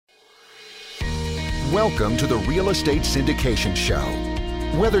Welcome to the Real Estate Syndication Show.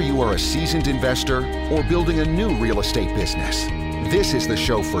 Whether you are a seasoned investor or building a new real estate business, this is the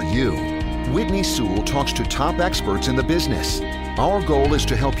show for you. Whitney Sewell talks to top experts in the business. Our goal is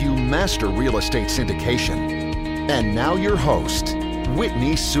to help you master real estate syndication. And now your host,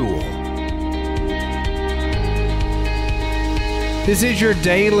 Whitney Sewell. This is your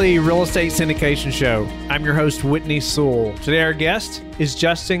daily real estate syndication show. I'm your host, Whitney Sewell. Today, our guest is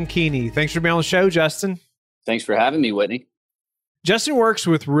Justin Kiehne. Thanks for being on the show, Justin. Thanks for having me, Whitney. Justin works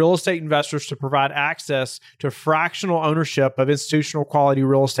with real estate investors to provide access to fractional ownership of institutional quality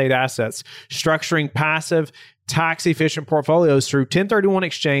real estate assets, structuring passive, tax-efficient portfolios through 1031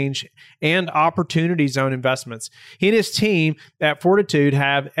 exchange and opportunity zone investments. He and his team at Fortitude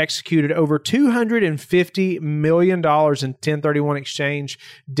have executed over $250 million in 1031 exchange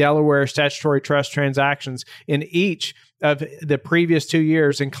Delaware statutory trust transactions in each of the previous 2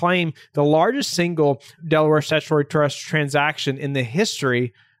 years and claim the largest single Delaware statutory trust transaction in the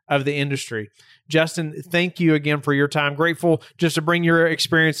history of the industry. Justin, thank you again for your time. Grateful just to bring your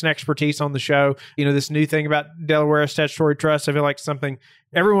experience and expertise on the show. You know, this new thing about Delaware statutory trust, I feel like something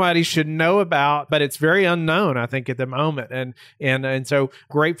everybody should know about, but it's very unknown, I think, at the moment. And so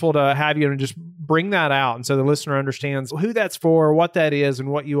grateful to have you and just bring that out. And so the listener understands who that's for, what that is, and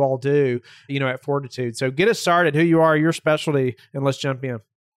what you all do, you know, at Fortitude. So get us started, who you are, your specialty, and let's jump in.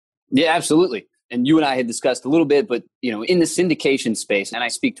 Yeah, absolutely. And you and I had discussed a little bit, but, you know, in the syndication space, and I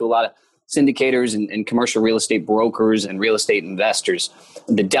speak to a lot of syndicators and commercial real estate brokers and real estate investors,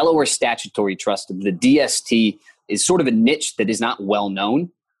 the Delaware Statutory Trust, the DST, is sort of a niche that is not well known.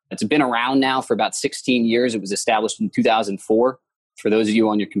 It's been around now for about 16 years. It was established in 2004. For those of you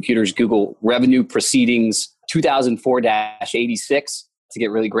on your computers, Google Revenue Proceedings 2004-86 to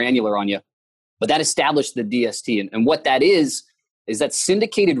get really granular on you. But that established the DST. And what that is that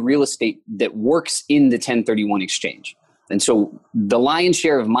syndicated real estate that works in the 1031 exchange. And so the lion's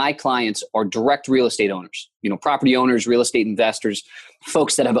share of my clients are direct real estate owners, you know, property owners, real estate investors,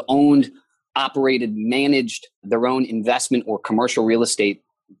 folks that have owned, operated, managed their own investment or commercial real estate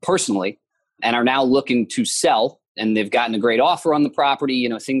personally and are now looking to sell. And they've gotten a great offer on the property. You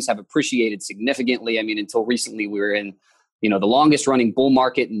know, things have appreciated significantly. I mean, until recently, we were in, you know, the longest running bull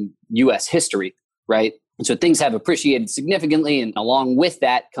market in U.S. history, right? And so things have appreciated significantly. And along with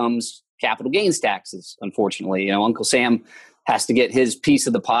that comes capital gains taxes, unfortunately. You know, Uncle Sam has to get his piece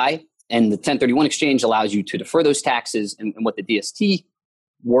of the pie, and the 1031 exchange allows you to defer those taxes. And what the DST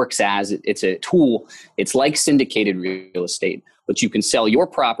works as, it's a tool. It's like syndicated real estate, but you can sell your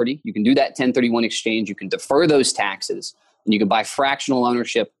property. You can do that 1031 exchange. You can defer those taxes, and you can buy fractional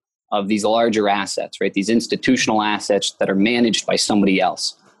ownership of these larger assets, right? These institutional assets that are managed by somebody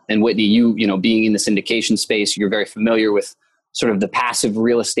else. And Whitney, you know, being in the syndication space, you're very familiar with sort of the passive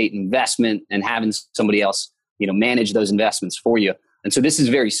real estate investment and having somebody else, you know, manage those investments for you. And so this is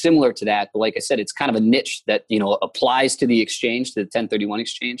very similar to that. But like I said, it's kind of a niche that, you know, applies to the exchange, to the 1031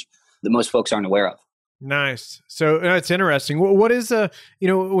 exchange, that most folks aren't aware of. Nice. So it's interesting. What is you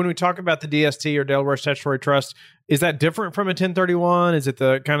know, when we talk about the DST or Delaware Statutory Trust, is that different from a 1031? Is it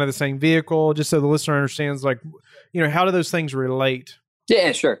the kind of the same vehicle? Just so the listener understands, like, you know, how do those things relate?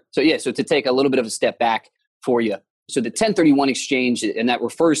 Yeah, sure. So to take a little bit of a step back for you. So the 1031 exchange, and that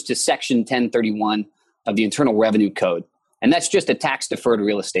refers to Section 1031 of the Internal Revenue Code. And that's just a tax-deferred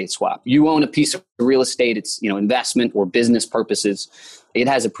real estate swap. You own a piece of real estate, it's, you know, investment or business purposes. It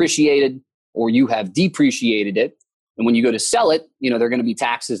has appreciated or you have depreciated it. And when you go to sell it, you know, there are going to be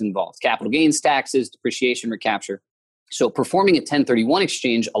taxes involved, capital gains taxes, depreciation recapture. So performing a 1031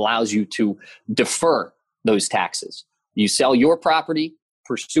 exchange allows you to defer those taxes. You sell your property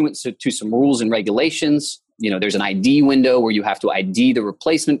pursuant to some rules and regulations. You know, there's an ID window where you have to ID the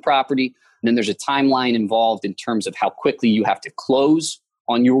replacement property. And then there's a timeline involved in terms of how quickly you have to close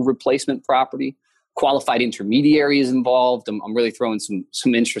on your replacement property. Qualified intermediary is involved. I'm really throwing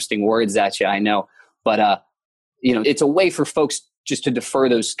some interesting words at you, I know. But, you know, it's a way for folks just to defer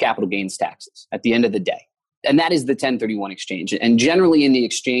those capital gains taxes at the end of the day. And that is the 1031 exchange. And generally in the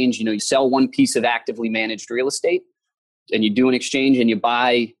exchange, you know, you sell one piece of actively managed real estate and you do an exchange and you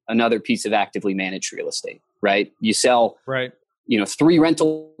buy another piece of actively managed real estate, right? You sell, right, you know, 3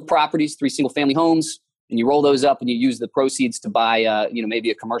 rental properties, 3 single family homes, and you roll those up and you use the proceeds to buy, you know, maybe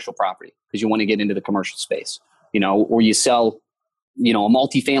a commercial property because you want to get into the commercial space, you know, or you sell, you know, a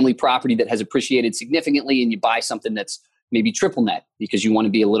multifamily property that has appreciated significantly and you buy something that's maybe triple net because you want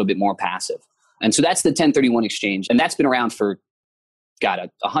to be a little bit more passive. And so that's the 1031 exchange. And that's been around for,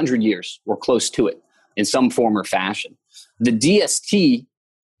 100 years or close to it in some form or fashion. The DST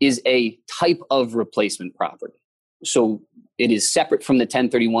is a type of replacement property. So It is separate from the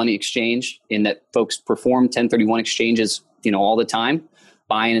 1031 exchange in that folks perform 1031 exchanges, all the time,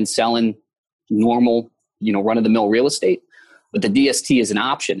 buying and selling normal, run-of-the-mill real estate. But the DST is an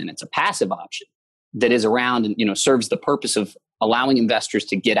option, and it's a passive option that is around and, serves the purpose of allowing investors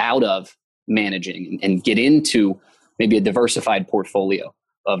to get out of managing and get into maybe a diversified portfolio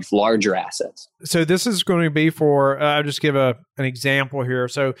of larger assets. So this is going to be for, I'll just give an example here.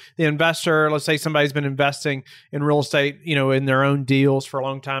 So the investor, let's say somebody's been investing in real estate, in their own deals for a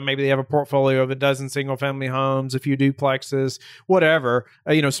long time. Maybe they have a portfolio of a dozen single family homes, a few duplexes, whatever,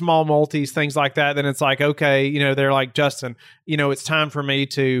 small multis, things like that. Then it's like, okay, they're like, Justin, it's time for me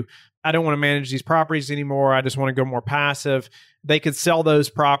to, I don't want to manage these properties anymore. I just want to go more passive. They could sell those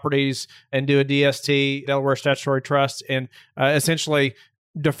properties and do a DST, Delaware Statutory Trust, and essentially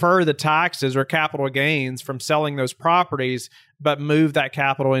defer the taxes or capital gains from selling those properties, but move that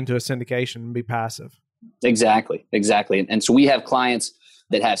capital into a syndication and be passive. Exactly. And so we have clients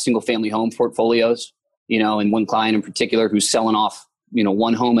that have single family home portfolios, and one client in particular who's selling off,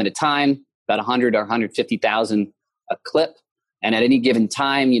 one home at a time, about 100 or 150,000 a clip. And at any given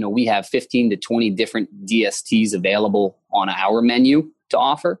time, we have 15 to 20 different DSTs available on our menu to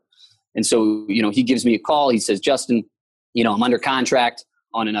offer. And so, he gives me a call. He says, Justin, I'm under contract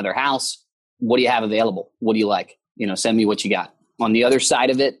on another house. What do you have available? What do you like? Send me what you got. On the other side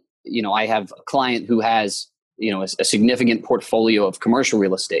of it, I have a client who has, a significant portfolio of commercial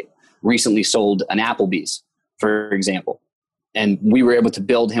real estate, recently sold an Applebee's, for example. And we were able to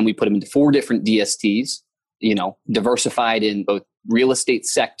build him. We put him into 4 different DSTs, diversified in both real estate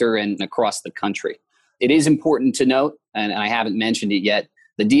sector and across the country. It is important to note, and I haven't mentioned it yet,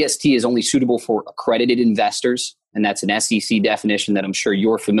 the DST is only suitable for accredited investors. And that's an SEC definition that I'm sure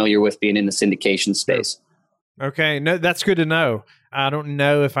you're familiar with being in the syndication space. Okay. No, that's good to know. I don't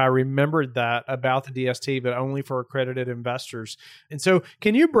know if I remembered that about the DST, but only for accredited investors. And so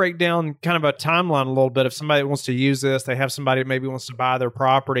can you break down kind of a timeline a little bit? If somebody wants to use this, they have somebody that maybe wants to buy their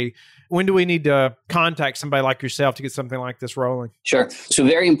property, when do we need to contact somebody like yourself to get something like this rolling? Sure. So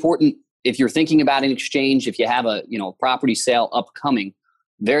very important, if you're thinking about an exchange, if you have a property sale upcoming,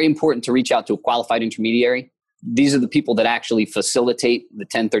 very important to reach out to a qualified intermediary. These are the people that actually facilitate the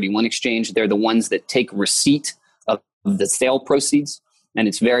 1031 exchange. They're the ones that take receipt of the sale proceeds. And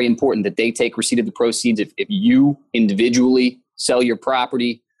it's very important that they take receipt of the proceeds. If you individually sell your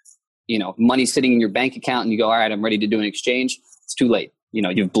property, money sitting in your bank account and you go, all right, I'm ready to do an exchange, it's too late.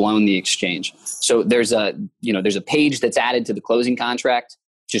 You've blown the exchange. So there's a page that's added to the closing contract,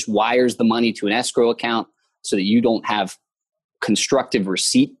 just wires the money to an escrow account so that you don't have constructive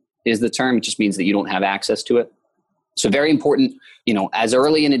receipt is the term. It just means that you don't have access to it. So very important, as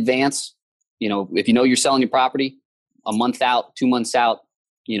early in advance, if you're selling your property a month out, 2 months out,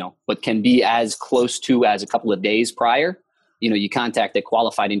 but can be as close to as a couple of days prior, you contact a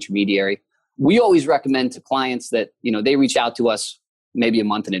qualified intermediary. We always recommend to clients that, they reach out to us maybe a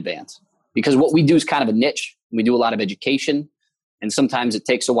month in advance, because what we do is kind of a niche. We do a lot of education, and sometimes it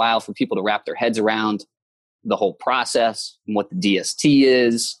takes a while for people to wrap their heads around the whole process and what the DST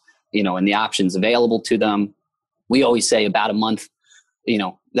is, and the options available to them. We always say about a month,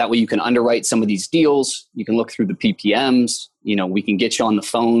 that way you can underwrite some of these deals. You can look through the PPMs, we can get you on the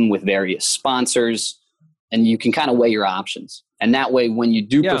phone with various sponsors, and you can kind of weigh your options. And that way, when you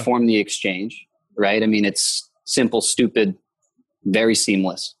do perform the exchange, right? I mean, it's simple, stupid, very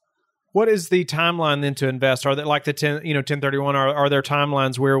seamless. What is the timeline then to invest? Are there like the 1031? Are there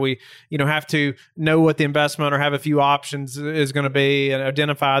timelines where we, have to know what the investment or have a few options is going to be and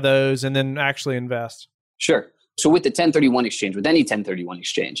identify those and then actually invest? Sure. So with the 1031 exchange, with any 1031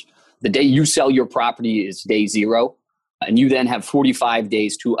 exchange, the day you sell your property is day 0, and you then have 45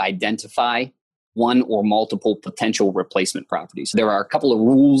 days to identify one or multiple potential replacement properties. There are a couple of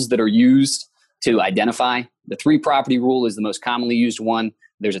rules that are used to identify. The 3 property rule is the most commonly used one.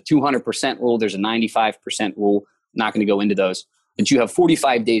 There's a 200% rule. There's a 95% rule. I'm not going to go into those. But you have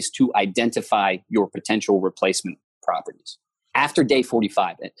 45 days to identify your potential replacement properties. After day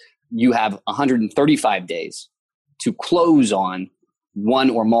 45, you have 135 days to close on one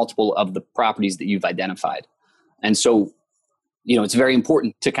or multiple of the properties that you've identified. And so, it's very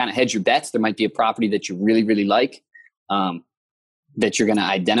important to kind of hedge your bets. There might be a property that you really, really like that you're going to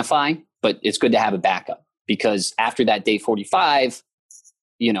identify, but it's good to have a backup, because after that day 45,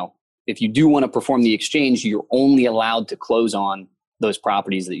 if you do want to perform the exchange, you're only allowed to close on those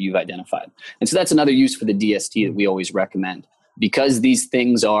properties that you've identified. And so that's another use for the DST that we always recommend, because these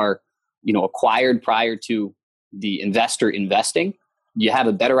things are, acquired prior to the investor investing. You have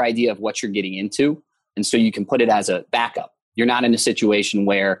a better idea of what you're getting into. And so you can put it as a backup. You're not in a situation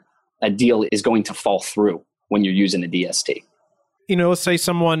where a deal is going to fall through when you're using a DST. Let's say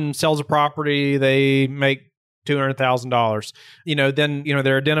someone sells a property, they make $200,000. Then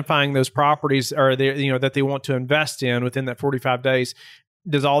they're identifying those properties or that they want to invest in within that 45 days.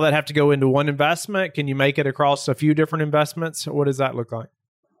 Does all that have to go into one investment? Can you make it across a few different investments? What does that look like?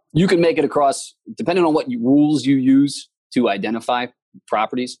 You can make it across, depending on what rules you use to identify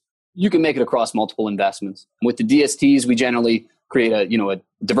properties, you can make it across multiple investments. With the DSTs, we generally create a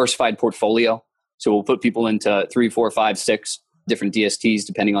diversified portfolio. So we'll put people into 3, 4, 5, 6 different DSTs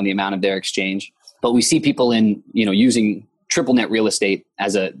depending on the amount of their exchange. But we see people in using triple net real estate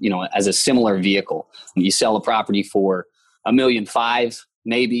as a similar vehicle. You sell a property for $1.5 million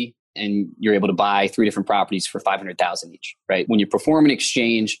maybe, and you're able to buy 3 different properties for $500,000 each. Right? When you perform an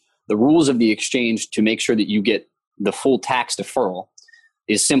exchange, the rules of the exchange to make sure that you get the full tax deferral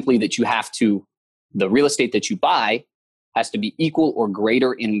is simply that the real estate that you buy has to be equal or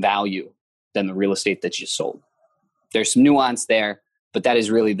greater in value than the real estate that you sold. There's some nuance there, but that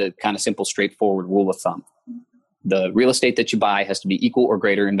is really the kind of simple, straightforward rule of thumb. The real estate that you buy has to be equal or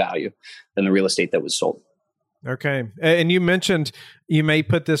greater in value than the real estate that was sold. Okay. And you mentioned you may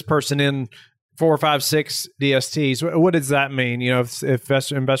put this person in 4, 5, 6 DSTs. What does that mean? If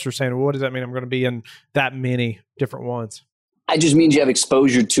investors saying, well, what does that mean? I'm going to be in that many different ones. It just means you have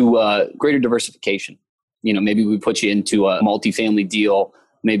exposure to greater diversification. Maybe we put you into a multifamily deal,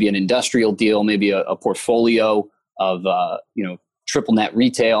 maybe an industrial deal, maybe a portfolio of triple net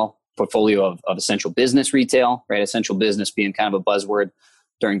retail, portfolio of essential business retail, right? Essential business being kind of a buzzword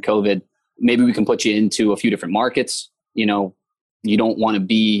during COVID. Maybe we can put you into a few different markets. You don't want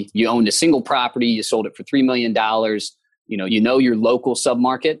to you owned a single property, you sold it for $3 million. Your local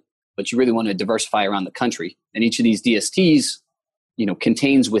submarket, but you really want to diversify around the country. And each of these DSTs,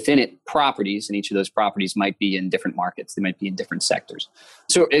 contains within it properties, and each of those properties might be in different markets. They might be in different sectors.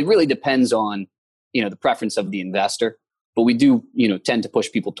 So it really depends on, the preference of the investor. But we do, tend to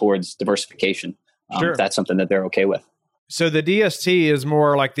push people towards diversification. Sure. If that's something that they're okay with. So the DST is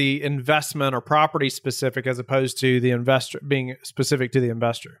more like the investment or property specific as opposed to the investor being specific to the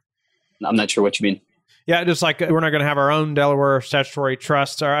investor. I'm not sure what you mean. Yeah, just like we're not going to have our own Delaware statutory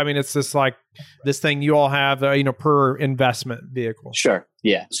trust. It's just like this thing you all have, per investment vehicle. Sure.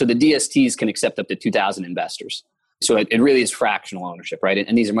 Yeah. So the DSTs can accept up to 2,000 investors. So it really is fractional ownership, right?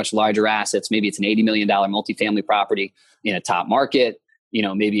 And these are much larger assets. Maybe it's an $80 million multifamily property in a top market.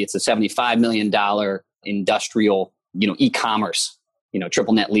 Maybe it's a $75 million industrial, e-commerce,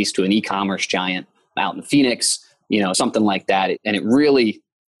 triple net lease to an e-commerce giant out in Phoenix, something like that. And it really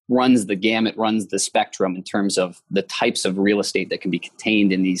runs the gamut, runs the spectrum in terms of the types of real estate that can be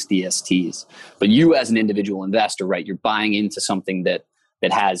contained in these DSTs. But you as an individual investor, right, you're buying into something that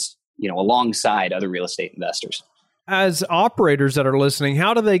has, alongside other real estate investors. As operators that are listening,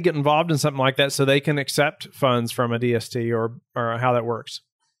 how do they get involved in something like that so they can accept funds from a DST or how that works?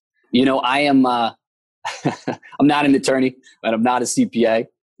 I am, I'm not an attorney and I'm not a CPA,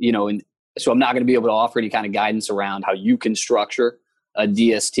 and so I'm not going to be able to offer any kind of guidance around how you can structure a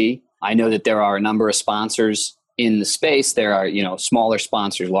DST. I know that there are a number of sponsors in the space. There are, smaller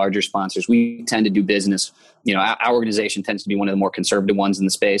sponsors, larger sponsors. We tend to do business. Our organization tends to be one of the more conservative ones in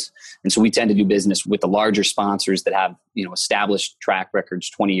the space. And so we tend to do business with the larger sponsors that have, established track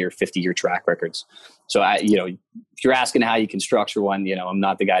records, 20-year, 50-year track records. So if you're asking how you can structure one, I'm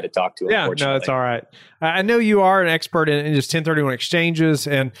not the guy to talk to. Yeah, no, that's all right. I know you are an expert in just 1031 exchanges.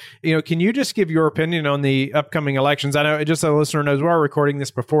 And, can you just give your opinion on the upcoming elections? I know just so the listener knows we're recording this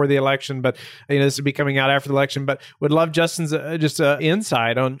before the election, but this will be coming out after the election, but would love Justin's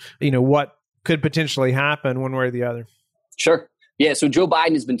insight on, what could potentially happen one way or the other. Sure. Yeah. So Joe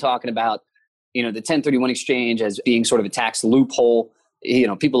Biden has been talking about, the 1031 exchange as being sort of a tax loophole.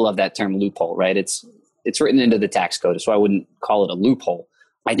 People love that term loophole, right? It's written into the tax code, so I wouldn't call it a loophole.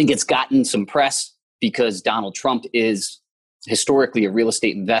 I think it's gotten some press because Donald Trump is historically a real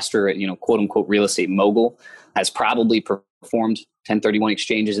estate investor, quote unquote real estate mogul, has probably performed 1031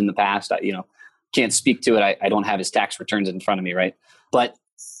 exchanges in the past. Can't speak to it. I don't have his tax returns in front of me, right? But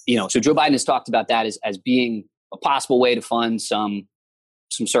so Joe Biden has talked about that as being a possible way to fund some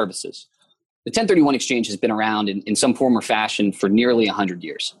services. The 1031 exchange has been around in some form or fashion for nearly 100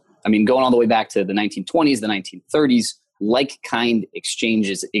 years. Going all the way back to the 1920s, the 1930s, like-kind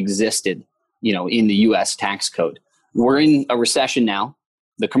exchanges existed, in the U.S. tax code. We're in a recession now.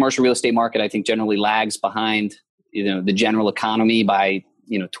 The commercial real estate market, I think, generally lags behind, the general economy by,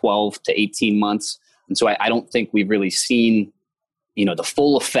 12 to 18 months. And so I don't think we've really seen, the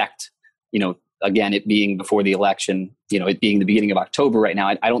full effect, again, it being before the election, it being the beginning of October right now.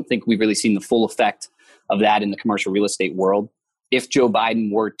 I don't think we've really seen the full effect of that in the commercial real estate world. If Joe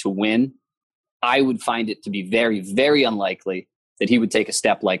Biden were to win, I would find it to be very, very unlikely that he would take a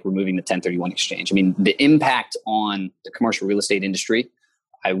step like removing the 1031 exchange. I mean, the impact on the commercial real estate industry,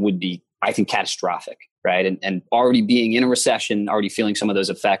 I think, catastrophic, right? And already being in a recession, already feeling some of those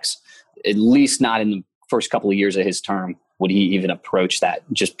effects, at least not in the first couple of years of his term would he even approach that,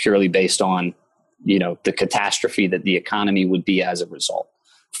 just purely based on, the catastrophe that the economy would be as a result.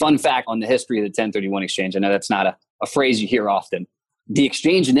 Fun fact on the history of the 1031 exchange, I know that's not a phrase you hear often. The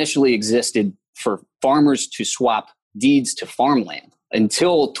exchange initially existed for farmers to swap deeds to farmland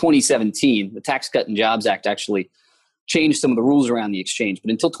until 2017. The Tax Cut and Jobs Act actually changed some of the rules around the exchange.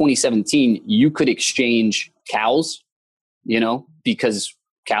 But until 2017, you could exchange cows, because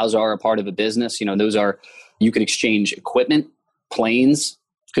cows are a part of a business. You could exchange equipment, planes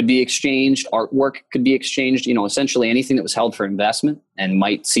could be exchanged, artwork could be exchanged, essentially anything that was held for investment and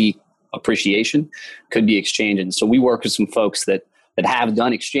might see appreciation could be exchanged. And so we work with some folks that have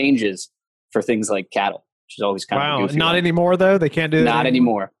done exchanges for things like cattle, which is always kind of goofy. Not anymore though? They can't do that Not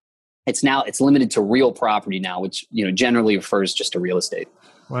anymore. It's limited to real property now, which, generally refers just to real estate.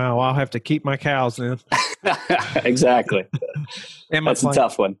 Wow. I'll have to keep my cows then. Exactly. That's a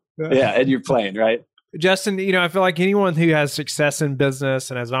tough one. Yeah. And you're playing, right? Justin, I feel like anyone who has success in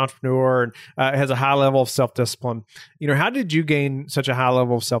business and as an entrepreneur and has a high level of self-discipline, how did you gain such a high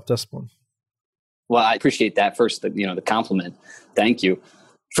level of self-discipline? Well, I appreciate that first, the compliment. Thank you.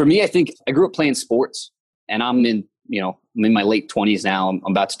 For me, I think I grew up playing sports, and I'm in my late 20s now. I'm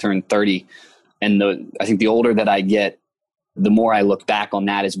about to turn 30. And I think the older that I get, the more I look back on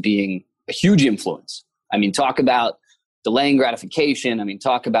that as being a huge influence. I mean, talk about delaying gratification. I mean,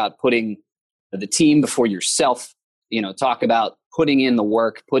 talk about putting the team before yourself, talk about putting in the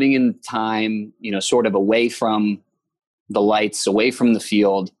work, putting in time, sort of away from the lights, away from the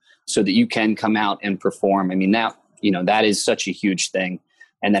field so that you can come out and perform. I mean, that is such a huge thing.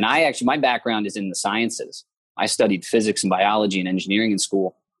 And then my background is in the sciences. I studied physics and biology and engineering in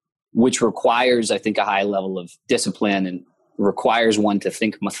school, which requires, I think, a high level of discipline and requires one to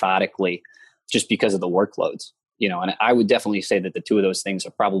think methodically just because of the workloads, and I would definitely say that the two of those things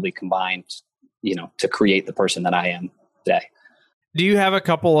are probably combined, to create the person that I am today. Do you have a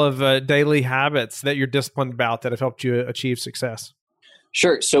couple of daily habits that you're disciplined about that have helped you achieve success?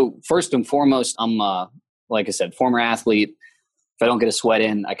 Sure. So first and foremost, I'm, like I said, former athlete. If I don't get a sweat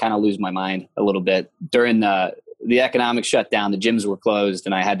in, I kind of lose my mind a little bit. During the economic shutdown, the gyms were closed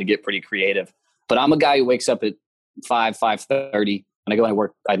and I had to get pretty creative. But I'm a guy who wakes up at 5:30, and I go and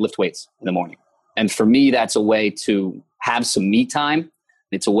I lift weights in the morning. And for me, that's a way to have some me time.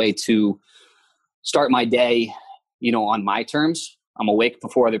 It's a way to start my day, on my terms. I'm awake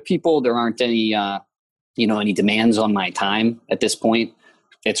before other people. There aren't any, any demands on my time at this point.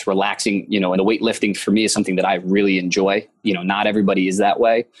 It's relaxing, and the weightlifting for me is something that I really enjoy. Not everybody is that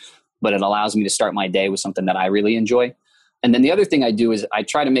way, but it allows me to start my day with something that I really enjoy. And then the other thing I do is I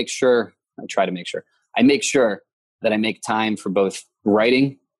make sure that I make time for both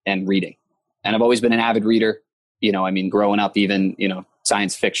writing and reading. And I've always been an avid reader, growing up, even,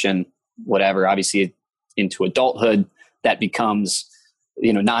 science fiction, whatever, obviously into adulthood, that becomes,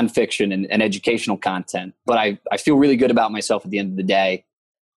 nonfiction and educational content. But I feel really good about myself at the end of the day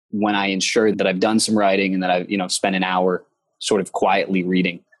when I ensure that I've done some writing and that I've, spent an hour sort of quietly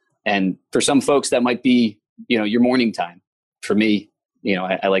reading. And for some folks that might be, your morning time. For me,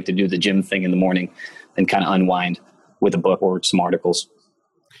 I like to do the gym thing in the morning and kind of unwind with a book or some articles.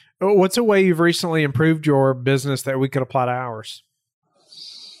 What's a way you've recently improved your business that we could apply to ours?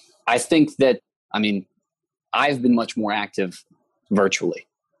 I think that, I've been much more active virtually,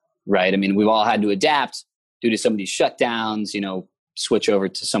 right? We've all had to adapt due to some of these shutdowns, switch over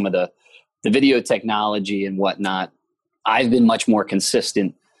to some of the video technology and whatnot. I've been much more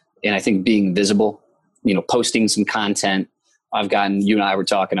consistent in, I think, being visible, posting some content. You and I were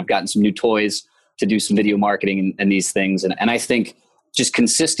talking, I've gotten some new toys to do some video marketing and these things. And I think just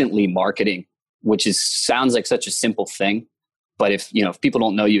consistently marketing, which sounds like such a simple thing, but if people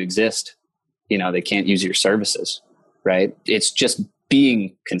don't know you exist, they can't use your services, right? It's just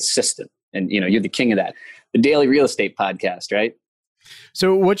being consistent. And, you're the king of that. The Daily Real Estate Podcast, right?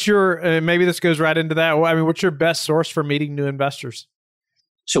 So what's your, maybe this goes right into that. What's your best source for meeting new investors?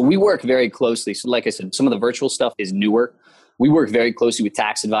 So we work very closely. So like I said, some of the virtual stuff is newer. We work very closely with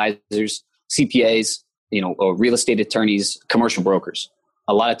tax advisors, CPAs, real estate attorneys, commercial brokers.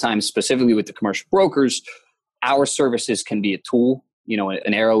 A lot of times, specifically with the commercial brokers, our services can be a tool,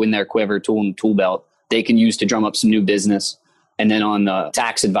 an arrow in their quiver, tool in the tool belt they can use to drum up some new business. And then on the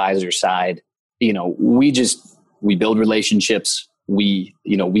tax advisor side, we build relationships. We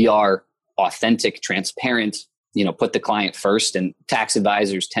are authentic, transparent, put the client first, and tax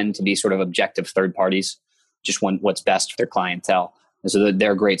advisors tend to be sort of objective third parties. just want what's best for their clientele. And so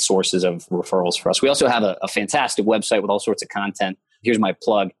they're great sources of referrals for us. We also have a fantastic website with all sorts of content. Here's my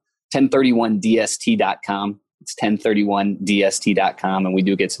plug, 1031dst.com. It's 1031dst.com. And we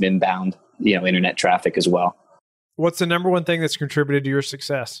do get some inbound, internet traffic as well. What's the number one thing that's contributed to your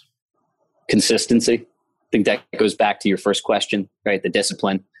success? Consistency. I think that goes back to your first question, right? The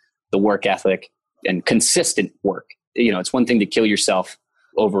discipline, the work ethic, and consistent work. It's one thing to kill yourself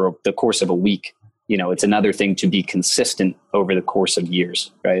over the course of a week. It's another thing to be consistent over the course of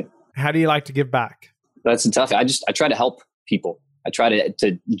years, right? How do you like to give back? That's tough. I try to help people. I try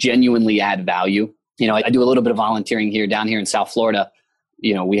to genuinely add value. I do a little bit of volunteering down here in South Florida.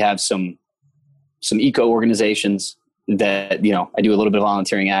 We have some eco organizations that, I do a little bit of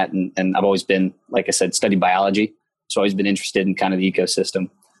volunteering at, and I've always been, like I said, studied biology. So I've always been interested in kind of the ecosystem.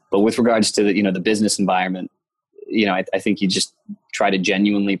 But with regards to the business environment, I think you just try to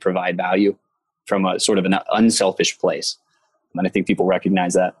genuinely provide value from a sort of an unselfish place. And I think people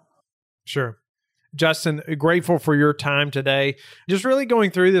recognize that. Sure. Justin, grateful for your time today. Just really going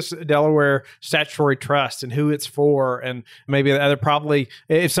through this Delaware statutory trust and who it's for. And maybe they're probably,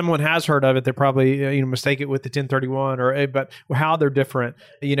 if someone has heard of it, they probably mistake it with the 1031 but how they're different,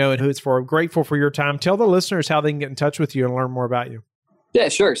 and who it's for. Grateful for your time. Tell the listeners how they can get in touch with you and learn more about you. Yeah,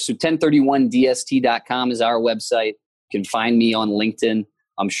 sure. So 1031dst.com is our website. You can find me on LinkedIn.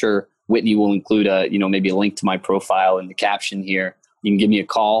 I'm sure Whitney will include maybe a link to my profile in the caption here. You can give me a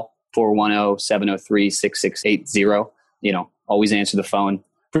call, 410-703-6680. Always answer the phone.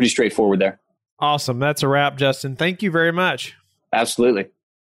 Pretty straightforward there. Awesome. That's a wrap, Justin. Thank you very much. Absolutely.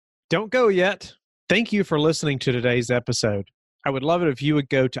 Don't go yet. Thank you for listening to today's episode. I would love it if you would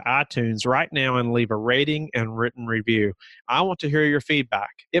go to iTunes right now and leave a rating and written review. I want to hear your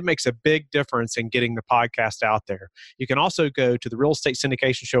feedback. It makes a big difference in getting the podcast out there. You can also go to the Real Estate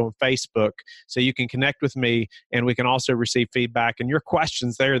Syndication Show on Facebook so you can connect with me, and we can also receive feedback and your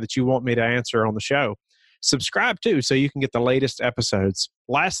questions there that you want me to answer on the show. Subscribe too so you can get the latest episodes.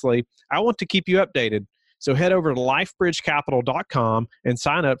 Lastly, I want to keep you updated. So head over to lifebridgecapital.com and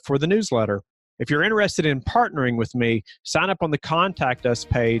sign up for the newsletter. If you're interested in partnering with me, sign up on the Contact Us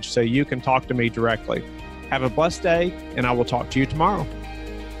page so you can talk to me directly. Have a blessed day, and I will talk to you tomorrow.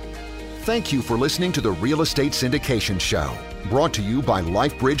 Thank you for listening to the Real Estate Syndication Show, brought to you by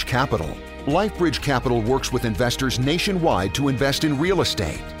LifeBridge Capital. LifeBridge Capital works with investors nationwide to invest in real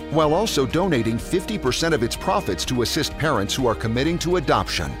estate, while also donating 50% of its profits to assist parents who are committing to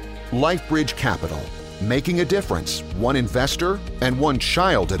adoption. LifeBridge Capital, making a difference, one investor and one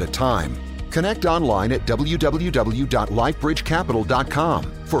child at a time. Connect online at www.lifebridgecapital.com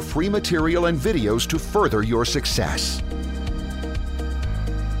for free material and videos to further your success.